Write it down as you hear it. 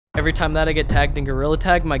Every time that I get tagged in gorilla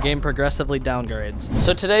tag, my game progressively downgrades.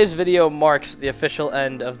 So today's video marks the official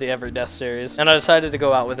end of the Every Death series, and I decided to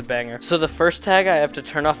go out with a banger. So the first tag, I have to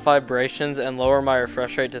turn off vibrations and lower my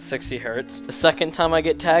refresh rate to 60 hertz. The second time I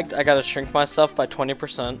get tagged, I gotta shrink myself by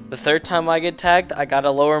 20%. The third time I get tagged, I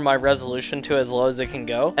gotta lower my resolution to as low as it can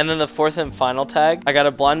go. And then the fourth and final tag, I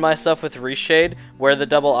gotta blind myself with reshade, wear the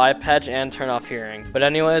double eye patch, and turn off hearing. But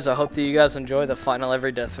anyways, I hope that you guys enjoy the final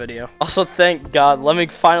Every Death video. Also, thank God, Lemmy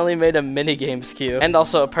finally made a mini games queue. And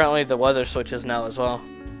also, apparently the weather switches now as well.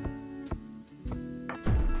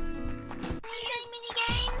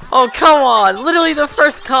 Oh, come on! Literally the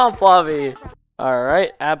first comp lobby!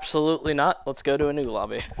 Alright, absolutely not. Let's go to a new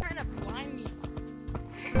lobby.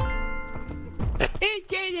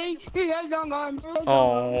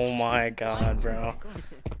 Oh my God, bro.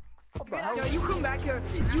 Yo, you come back here.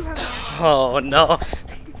 You have Oh no.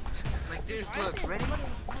 like this, look, ready?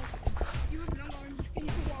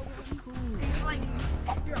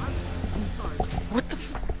 What the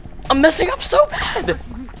f— I'm messing up so bad!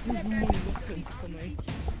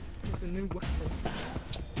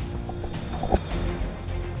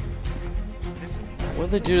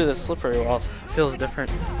 What did they do to the slippery walls? Feels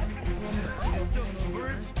different.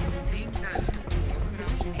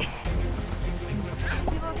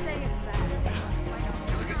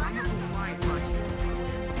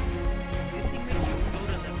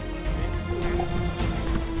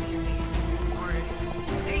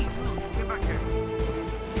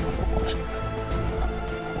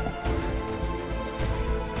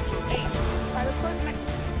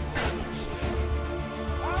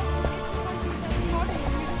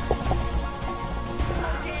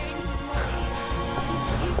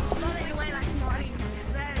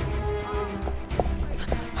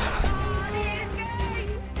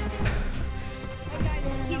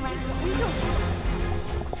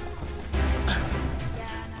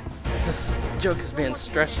 This joke is being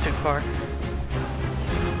stretched too far.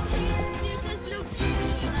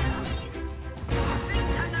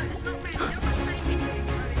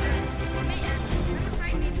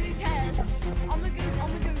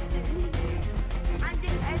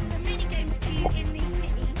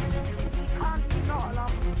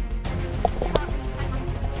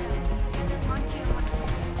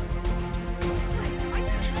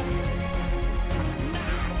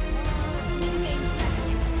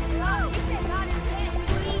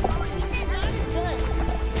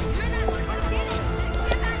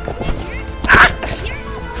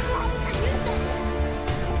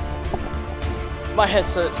 My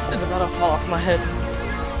headset is about to fall off my head.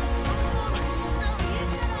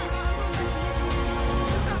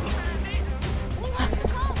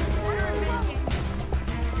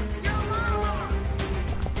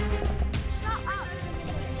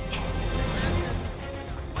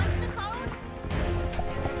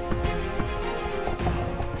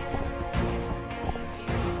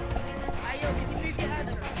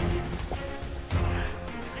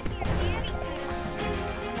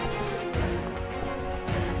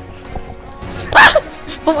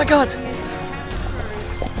 Oh my God!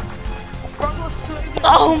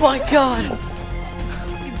 Oh my God!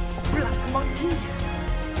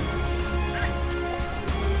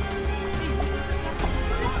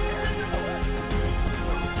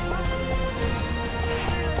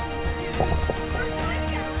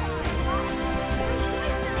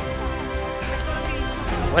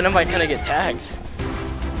 When am I gonna get tagged?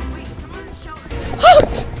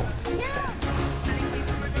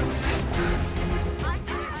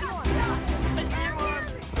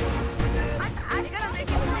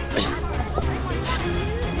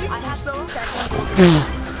 No!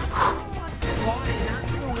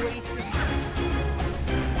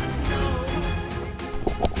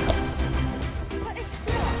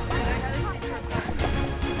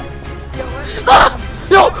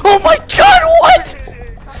 Oh my God! What?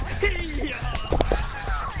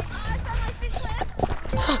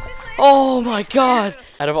 Oh my God!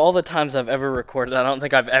 Out of all the times I've ever recorded, I don't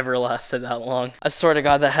think I've ever lasted that long. I swear to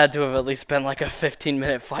God, that had to have at least been like a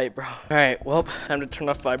 15-minute fight, bro. Alright, well, time to turn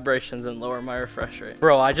off vibrations and lower my refresh rate.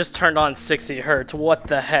 Bro, I just turned on 60 hertz. What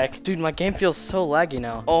the heck? Dude, my game feels so laggy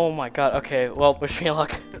now. Oh my God. Okay, well, wish me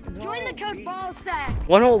luck. Join the code ballsack.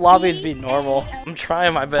 When will lobbies be normal? I'm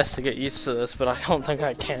trying my best to get used to this, but I don't think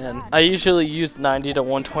I can. I usually use 90 to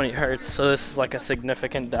 120 hertz, so this is like a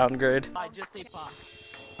significant downgrade. I just say pop.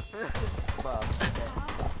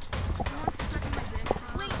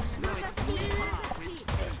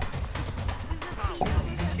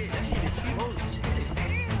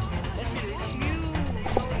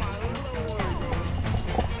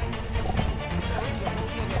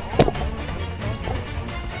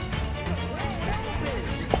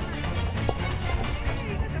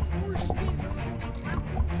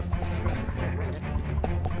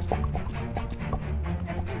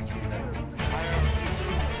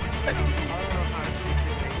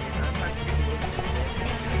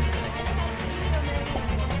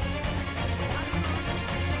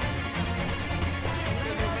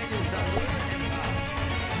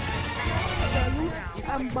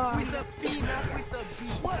 With a P, not with a B.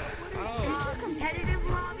 What is Is this a competitive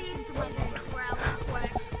lobby?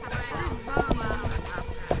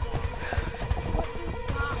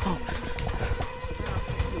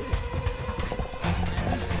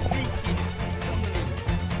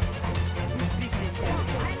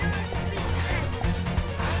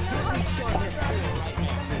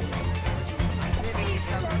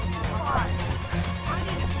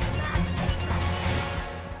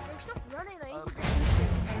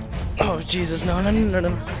 Oh Jesus, no, no, no, no,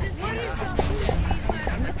 no.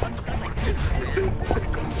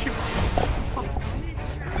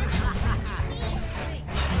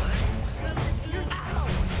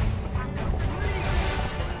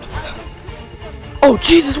 Oh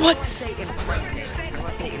Jesus, what?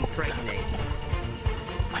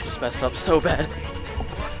 I just messed up so bad.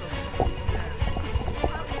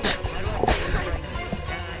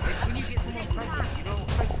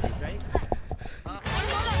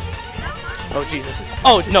 Oh Jesus.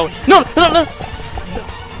 Oh no, no, no, no.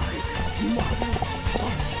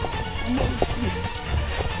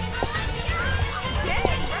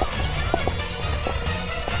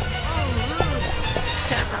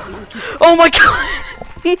 Oh my god!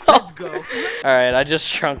 No. Let's go. Alright, I just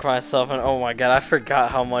shrunk myself and oh my god, I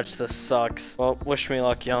forgot how much this sucks. Well, wish me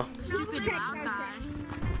luck, y'all. Stupid loud guy.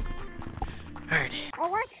 Alrighty.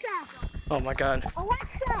 Alexa! Oh my god.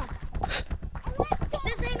 Alexa!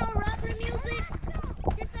 This ain't no rubber music.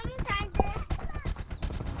 Just sometimes this.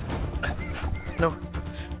 No.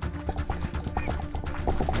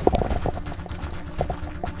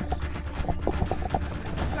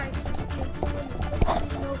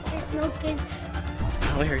 No kid.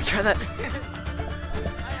 Oh, here, try that.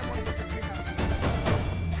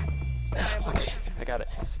 Okay, I got it.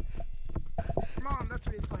 Mom, that's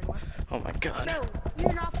what he's playing with. Oh my god. No,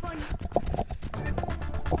 you're not funny.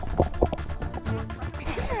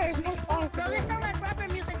 There's no fun. Bro, this sounds like rubber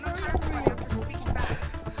music for real.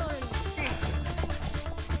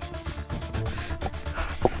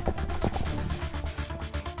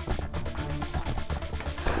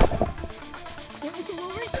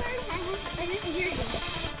 I didn't hear you.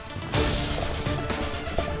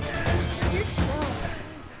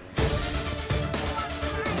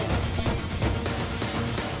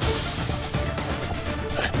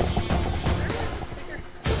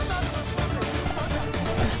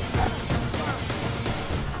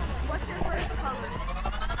 What's your first color?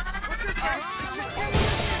 What's your first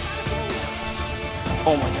color?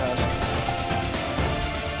 Oh my god.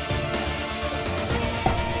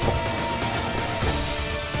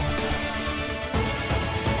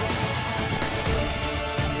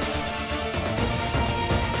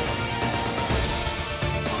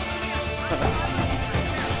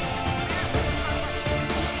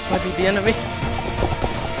 This might be the end of me.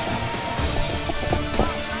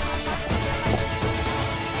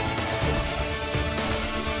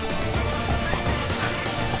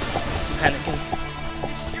 Panicking.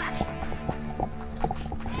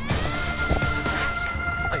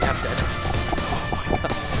 Oh yeah, I'm dead. Oh my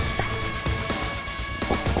god.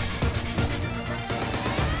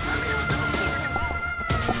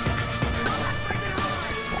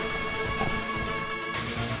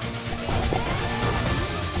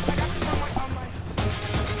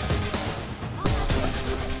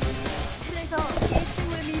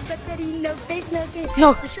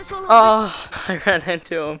 No! I ran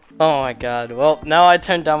into him. Oh my god. Well, now I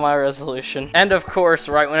turned down my resolution. And of course,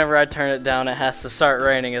 right whenever I turn it down, it has to start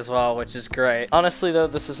raining as well, which is great. Honestly though,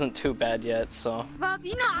 this isn't too bad yet, so. Bob,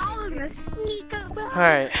 you know I was gonna sneak up.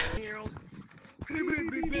 Alright.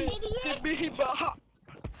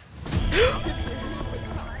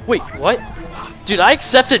 Wait, what? Dude, I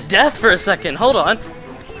accepted death for a second. Hold on.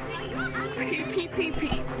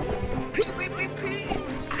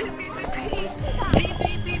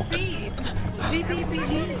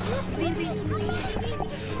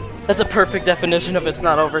 That's a perfect definition of it's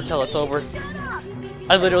not over till it's over.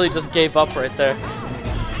 I literally just gave up right there.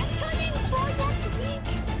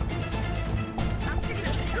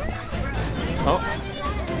 Oh.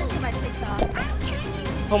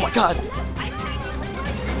 Oh my god.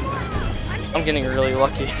 I'm getting really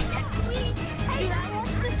lucky.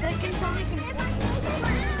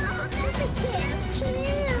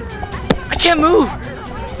 I can't move!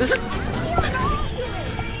 This is...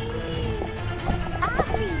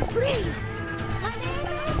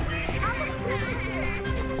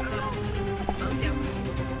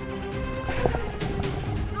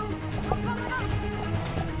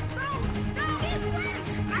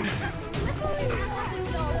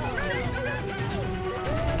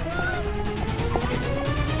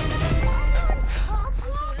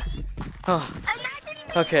 Oh.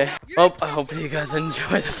 Okay. Well, I hope you guys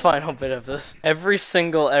enjoy the final bit of this. Every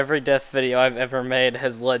single every death video I've ever made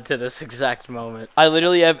has led to this exact moment. I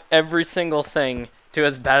literally have every single thing to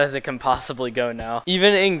as bad as it can possibly go now.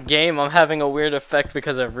 Even in game, I'm having a weird effect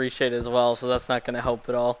because of reshade as well, so that's not gonna help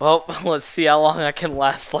at all. Well, let's see how long I can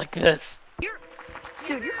last like this.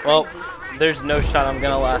 Well, there's no shot I'm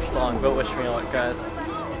gonna last long, but wish me luck, guys.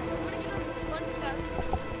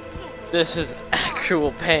 This is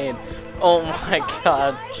actual pain. Oh my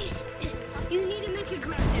god. You need to make a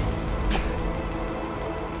grip this.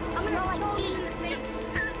 I'm gonna like beat him in the face.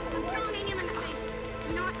 I'm throwing him in the face.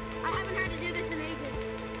 You know what? I haven't had to do this in ages.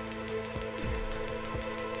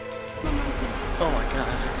 Oh my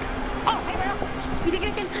god. Oh, hey, bro. You think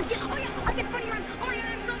I can? Yes, oh yeah, I can funny run. Oh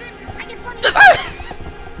yeah, I'm so good. I can funny run.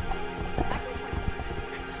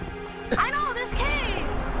 I know this cave.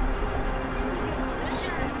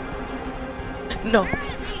 No. Where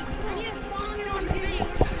is he? I need to follow him on the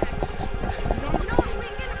face. No,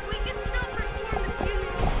 we can still perform the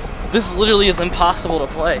funeral. This literally is impossible to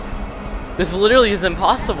play. This literally is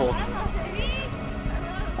impossible. Every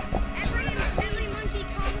monkey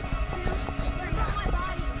comes to work on my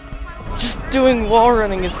body. Just doing wall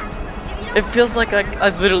running is... It feels like I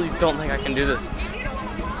literally don't think I can do this.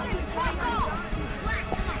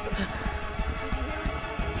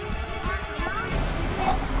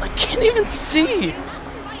 I can't even see.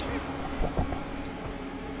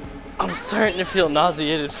 I'm starting to feel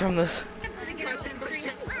nauseated from this.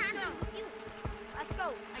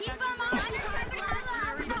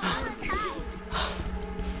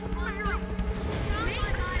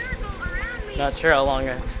 Not sure how long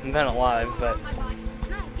I've been alive, but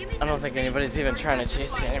I don't think anybody's even trying to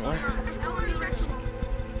chase me anymore.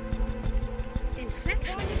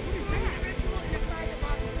 Insection? What is that?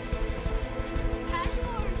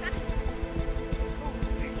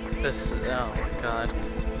 This, oh my god.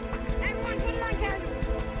 Everyone put it on casual.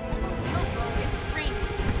 No, bro, it's free.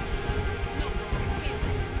 No, bro, it's hail.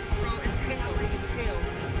 Bro, it's hail. It's hail.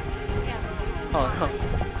 Yeah, bro, it's Oh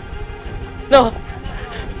no. No!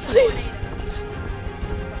 Please!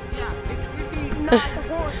 Yeah, it's freaking... No, it's a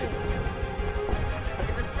horror thing.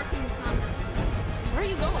 It's a freaking Tundra. Where are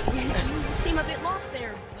you going? You seem a bit lost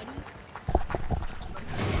there, buddy.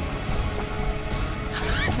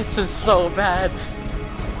 This is so bad.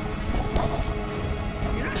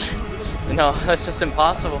 No, that's just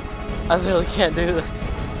impossible. I literally can't do this.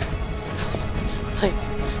 Please.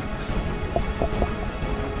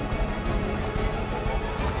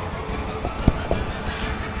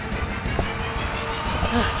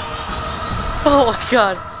 Oh my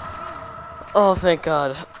god. Oh, thank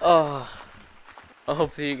god. Oh. I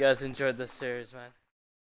hope that you guys enjoyed this series, man.